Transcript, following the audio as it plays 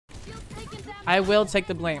I will take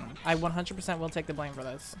the blame. I 100% will take the blame for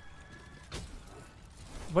this.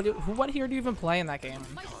 What hero do you even play in that game?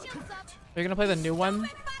 Are you gonna play the new one?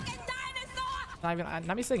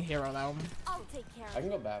 Not me saying hero though. I can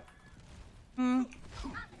go back.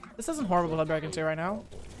 This isn't horrible to break into right now.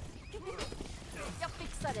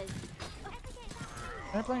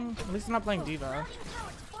 At least I'm not playing Diva.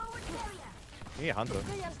 Yeah, Hunter.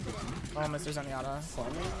 Oh, Mr. Zenyatta.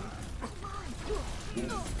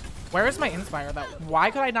 Where is my Inspire? Why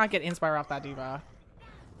could I not get Inspire off that Diva?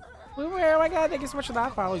 Oh my god, thank you so much for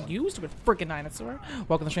that follow. You stupid freaking dinosaur.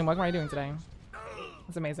 Welcome to the stream. Welcome. How are you doing today?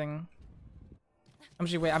 That's amazing.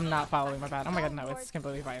 I'm not following, my bad. Oh my god, no, it's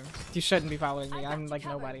completely fine. You shouldn't be following me. I'm like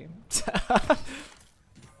nobody.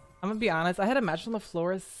 I'm gonna be honest, I had a match on the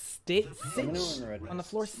floor sitch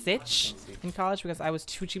in college because I was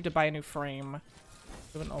too cheap to buy a new frame.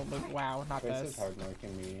 Oh, wow, not this.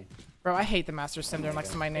 Bro, I hate the Master Sim there next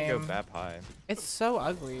to my name. Go Bap high. It's so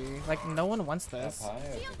ugly. Like, no one wants this.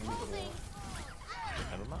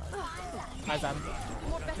 Never mind. Hi, Zen.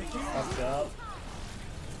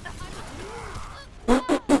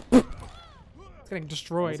 It's getting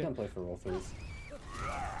destroyed. I'm gonna play for roll throughs.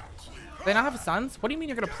 They don't have stuns? What do you mean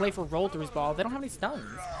you're gonna play for roll throughs, ball? They don't have any stuns.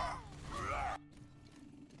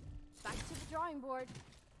 Back to the drawing board.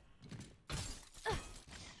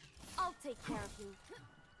 I'll take care of you.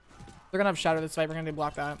 They're gonna have Shadow this fight. We're gonna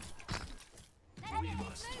block that.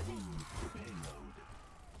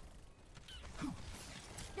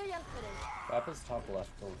 Bap is top left.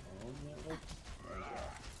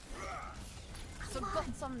 So got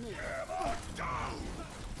some meat.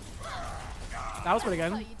 That was pretty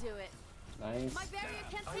good. You do it. Nice. My barrier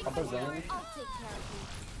can't take Upper it. zone. I'll take care of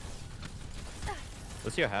you.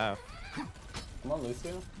 Lucio half. Come on,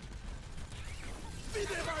 Lucio.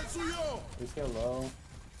 Lucio low.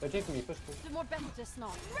 They're chasing me. Push. Do more better just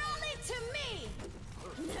not. Roll it to me.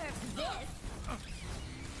 Nerf this.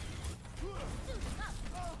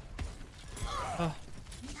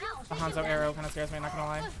 The Hanzo arrow kind of scares me, not gonna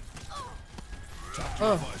lie.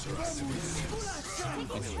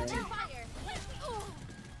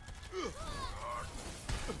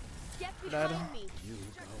 Dead.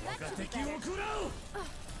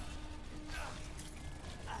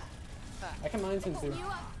 I can mine him too.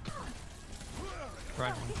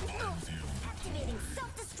 Right.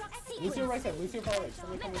 Lucio right side. Lucio far right.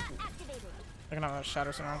 Somebody come with me. They're gonna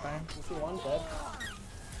shatter soon, aren't they? Lucio one dead.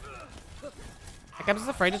 Like, I'm just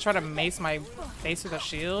afraid to try to mace my face with a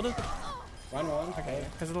shield. Run one. Okay.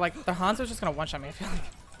 Because like the Hanzo's just gonna one-shot me, I feel like.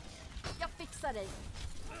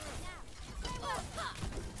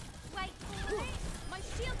 My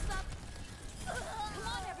shield's up. Come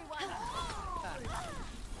on, everyone.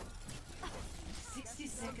 60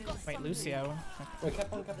 seconds. Wait, Lucio. Wait,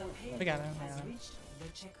 cap one. We got it.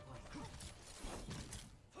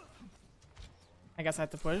 I guess I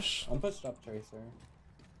have to push. I'm pushed up, Tracer.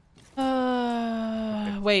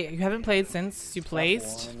 Wait, you haven't played since you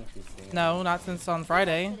placed? No, not since on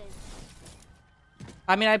Friday.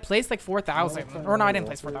 I mean, I placed like 4,000. Or no, I didn't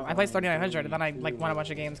place 4,000. I placed 3,900 and then I like won a bunch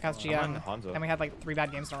of games, cast GM. And we had like 3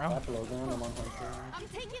 bad games in a row. I'm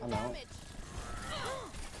taking damage.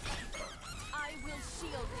 I will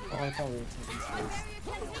shield you. Oh, I thought we were taking space.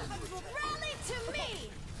 Rally to me.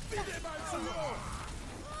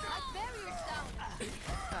 My barrier's down.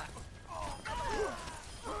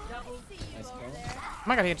 Nice kill. Oh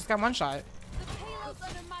my god, he just got one shot. The payload's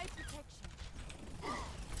under my protection.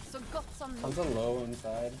 So got some meat. Hanzo low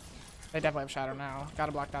inside. They definitely have shadow now.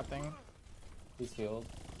 Gotta block that thing. He's healed.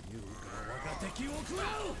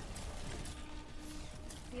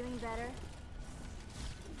 Feeling better?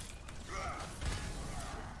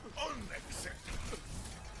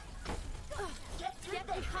 Get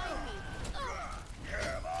behind me.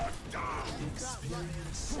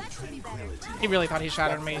 He really thought he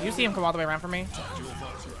shattered me. You see him come all the way around for me?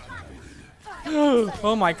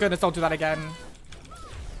 Oh my goodness, don't do that again.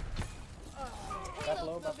 Back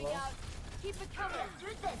low. Keep it coming.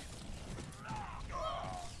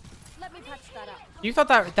 Let me patch that up. You thought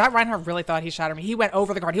that Reinhardt really thought he shattered me. He went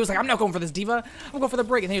over the guard. He was like, I'm not going for this diva. I'm going for the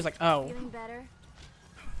Brig. And he was like, oh. Feeling better?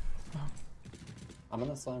 I'm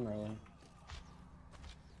gonna slam early.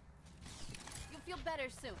 You'll feel better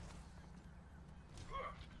soon.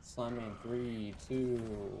 Slamming in 3, 2,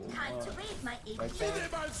 1. Right there.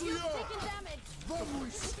 Taking damage.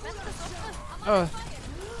 Oh.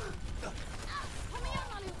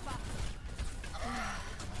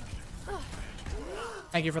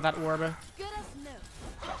 Thank you for that orb. Good as new.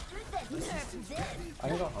 I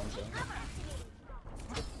can go Hanzo.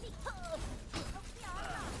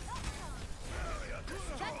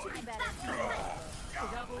 That should be better.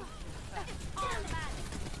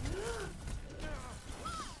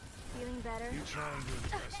 better. You trying to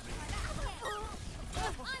impress me?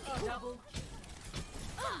 Double.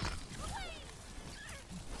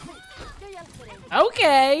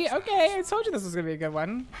 Okay, okay. I told you this was gonna be a good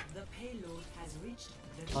one. The payload has reached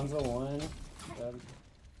the Hanzo 1. Dead.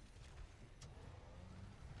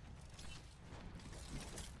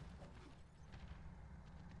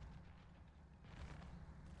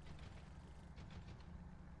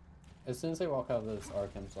 As soon as they walk out of this arc,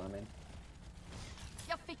 I'm slamming.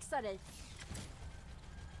 Jag fixar dig.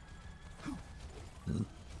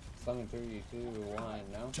 Slamming 3, 2, 1,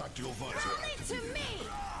 no? tactical visor. To me.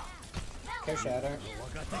 Okay, shatter.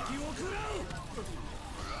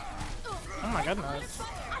 Oh my goodness.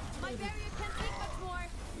 My barrier can't take much more.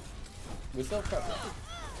 We still have prep. We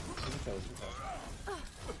can kill, we can kill.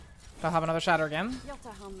 I'll have another shatter again. Jag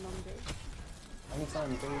tar hand om dig. I'm gonna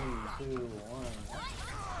slam 3, 2, 1.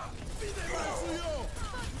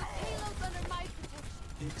 Payload's under my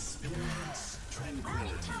protection. Experience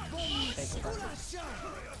tranquility. Take it back.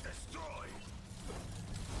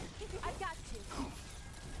 I got you.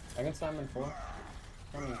 I can slam in 4.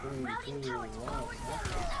 Slamming 3, 2, 1.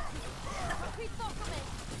 Retreat for me.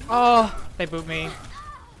 Oh, they booped me.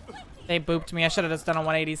 They booped me. I should have just done a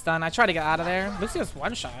 180 stun. I tried to get out of there. Lucio's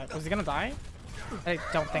one shot. Was he gonna die? I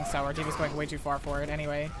don't think so. Our team is going way too far for it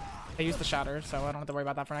anyway. They used the shatter, so I don't have to worry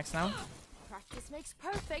about that for next now. Practice makes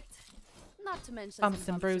perfect. Not to mention Bumps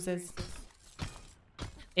and bruises.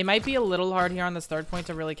 It might be a little hard here on this third point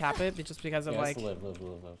to really cap it, just because of Yeah, like live. we're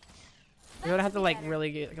gonna have to like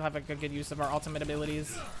really have a good use of our ultimate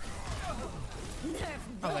abilities.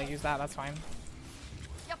 Oh, they use that. That's fine.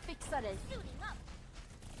 Jag fixar dig.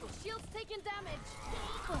 Shield's taking damage.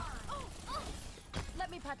 Let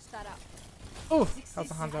me patch that up. Oh, that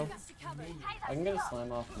was a Hanzo. I can get a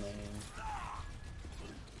slam off main.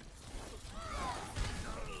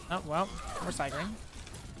 Oh well, we're cycling.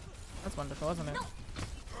 That's wonderful, isn't it?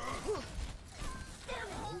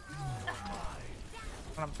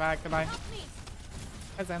 I'm back. Goodbye.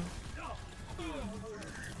 Hi, Zen.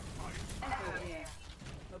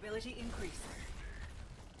 Mobility increase.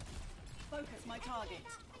 Focus my target.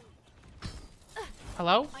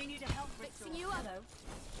 Hello? I need a health Fixing you up.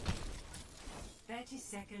 30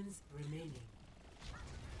 seconds remaining.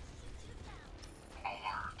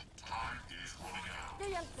 Jag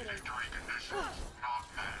hjälper dig.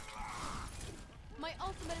 My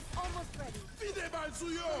ultimate is almost ready.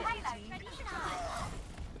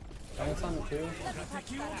 I can slam 2. Let me patch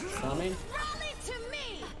that up. Slamming. Rally to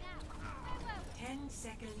me. 10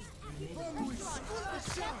 seconds remaining.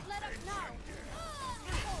 Can't let up now.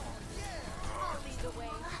 I'll lead the way.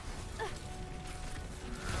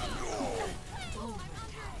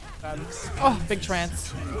 Oh, big trance.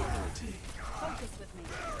 Focus with me.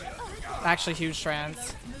 Actually, huge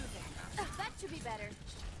trance. That should be better.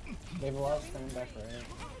 They have a lot of stand back right.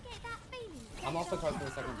 I'm also caught for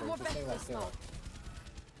the second break. Just stay like, stay like.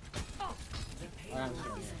 I'm here.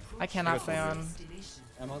 I cannot stay on.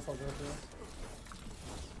 I'm also good too.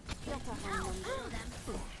 Jag tar hand om dig.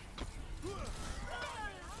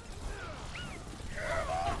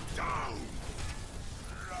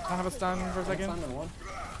 I'll have a stun for a I'm second. slamming 1.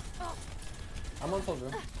 I'm on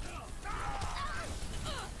soldier.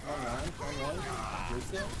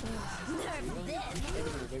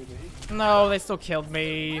 No, they still killed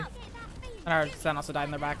me. And our Zen also died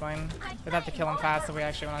in their backline. They'd have to kill him fast if we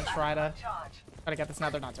actually want to try to get this. No,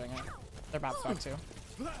 they're not doing it. They're about to too.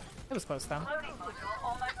 It was close though.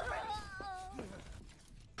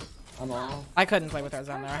 I'm on. I couldn't play with our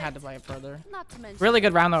Zen there. I had to play it further. Not to mention. Really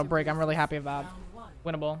good round though, Brig. I'm really happy about that.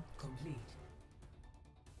 Winnable. Complete.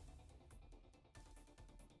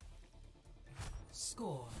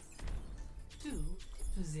 Score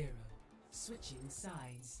 2-0. Switching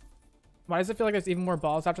sides. Why does it feel like there's even more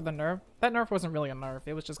balls after the nerf? That nerf wasn't really a nerf.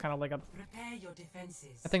 It was just kind of like a Prepare your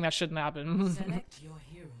defenses. thing that shouldn't happen. Select your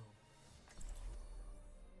hero.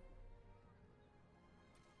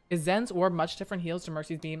 Is Zen's orb much different heals to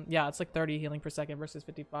Mercy's beam? Yeah, it's like 30 healing per second versus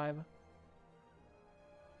 55.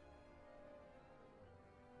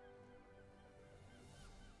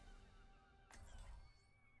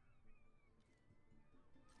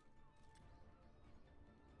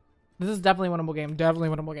 This is definitely a winnable game. Definitely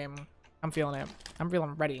a winnable game. I'm feeling it. I'm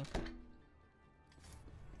feeling ready.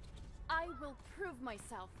 I will prove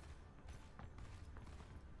myself.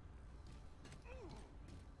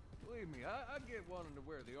 Believe me, I get wanting to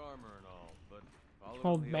wear the armor and all, but following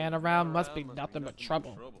Old the man old around man must be around nothing but but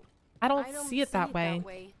trouble. I don't, see it that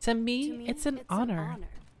way. To me, it's an honor.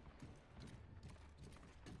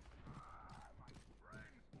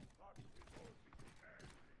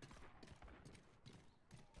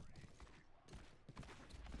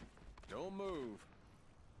 Don't Don't move.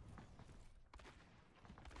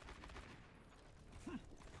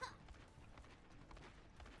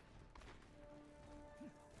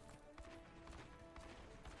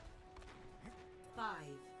 Five,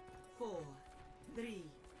 4, 3,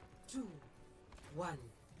 2, 1.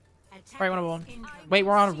 Right, one of them. Incoming. Wait,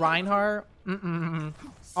 we're on Reinhardt?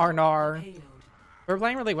 Arnar. Payload. We're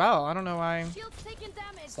playing really well. I don't know why. Shields taking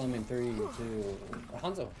damage. Slamming 3, 2.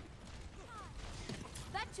 Hanzo.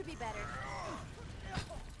 That should be better.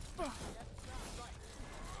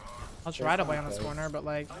 I'll try to play on this corner, but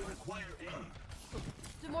like,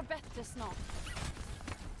 Du mår bättre snart.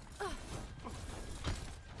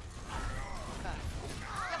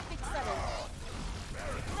 Jag fixar det.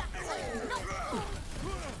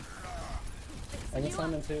 I can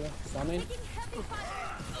slam him too. Slamming. Taking heavy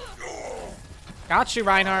fire. got you,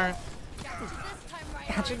 Reinhardt. Got you this time,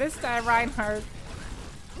 Ryan. Got you this time, Reinhardt.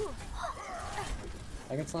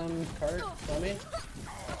 I can slam cart. Slamming.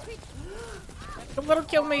 Don't let her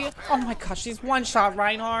kill me. Oh my gosh, she's one shot,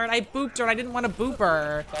 Reinhardt. I booped her and I didn't want to boop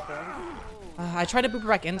her. Top one. I tried to boop her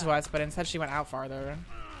back into us, but instead she went out farther.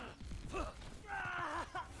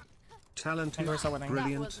 Talented, And we're still winning.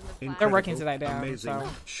 brilliant, They're working incredible, today down, amazing, so.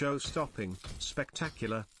 show-stopping,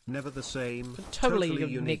 spectacular, never the same, Totally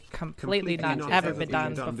unique, completely not ever been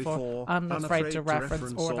done before, unafraid to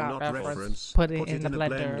reference or not reference, put it in the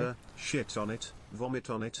blender. Shit on it,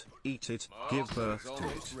 vomit on it, eat it, give birth to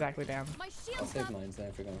it. Exactly, Dan. My I'll shield's save up. mines then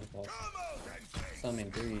if you're going for balls.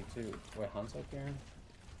 Slamming 3, 2. Wait, Hanzo up here?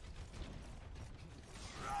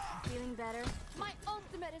 Feeling better? My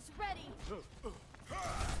ultimate is ready.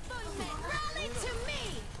 Boogeyman, rally to me.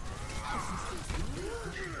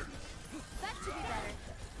 That should be better.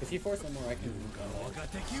 If you force one more, I can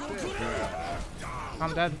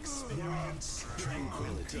I'm dead.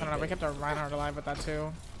 I don't know, we kept our Reinhardt alive with that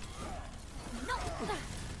too.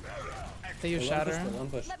 They use Shatter. One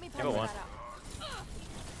push. Let me Give it punch one. that out.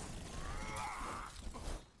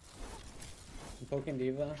 I'm poking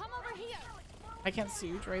Diva. Come over here. I can't see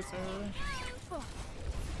you, Tracer.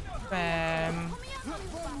 Bam.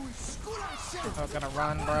 I was gonna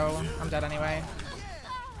run, bro. I'm dead anyway.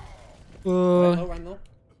 Low run though.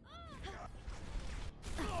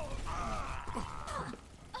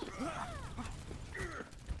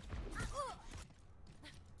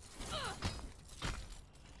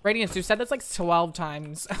 Radiance, you said this like 12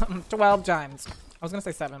 times. 12 times. I was gonna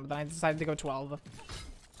say 7, but then I decided to go 12.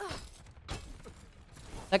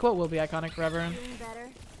 Like what will be iconic forever. Feeling better?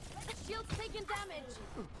 Shield's taking damage.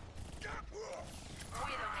 Jag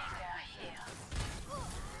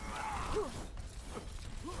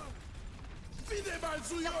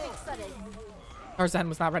fixar dig. Our Zen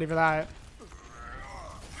was not ready for that.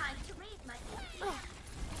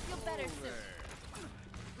 Feel better soon.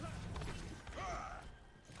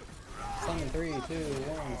 Slamming 3, 2,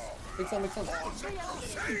 1. Big slam, big slam.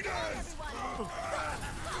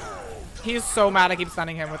 He's so mad I keep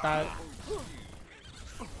stunning him with that.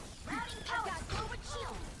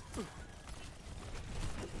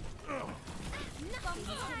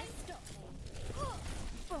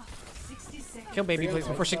 Kill baby please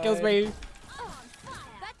before she kills me. That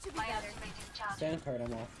should be better. Stand card,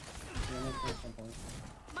 I'm off. Yeah, make it at some point.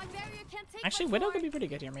 My barrier can't take Actually, much Widow more. could be pretty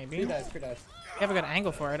good here, maybe. Free They dice, free dice. have a good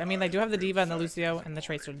angle for it. I mean, they do have the Diva and the Lucio and the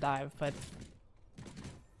Tracer to dive, but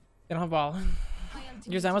they don't have ball.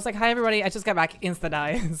 Your Zen was like, hi everybody, I just got back, insta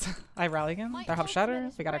dies. I rally him. My They have ultimate Shatter.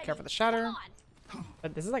 is We gotta ready. care for the Shatter. Come on.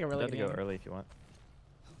 But this is like a really You'd have good to go game. early if you want.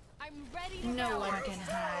 I'm ready to No go. one can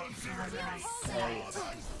hide from my sight.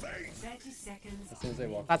 30 seconds. As soon as they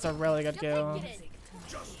walk, That's a really good You're kill. taking it.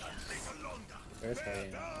 there's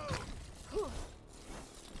fighting.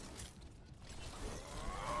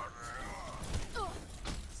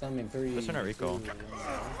 Slamming 3, Push on a recall. 2, 1.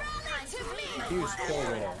 Rally to me. Huge kill there.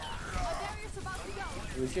 My barrier's about to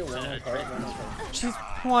go. Lucio, one on card, one on card. She's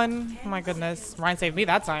one. Oh my goodness. Ryan saved me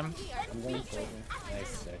that time. I'm going for it. Nice,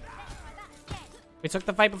 sick. We took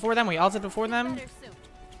the fight before them. We ulted before them. Better soon.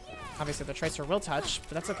 Obviously, the Tracer will touch,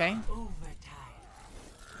 but that's okay. Overtime.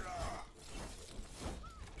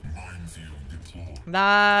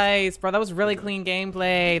 Nice, bro. That was really clean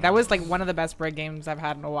gameplay. That was like one of the best Brig games I've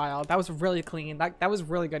had in a while. That was really clean. That was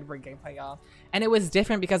really good Brig gameplay, y'all. And it was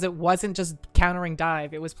different because it wasn't just countering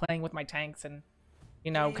dive. It was playing with my tanks and,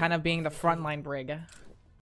 you know, kind of being the frontline Brig.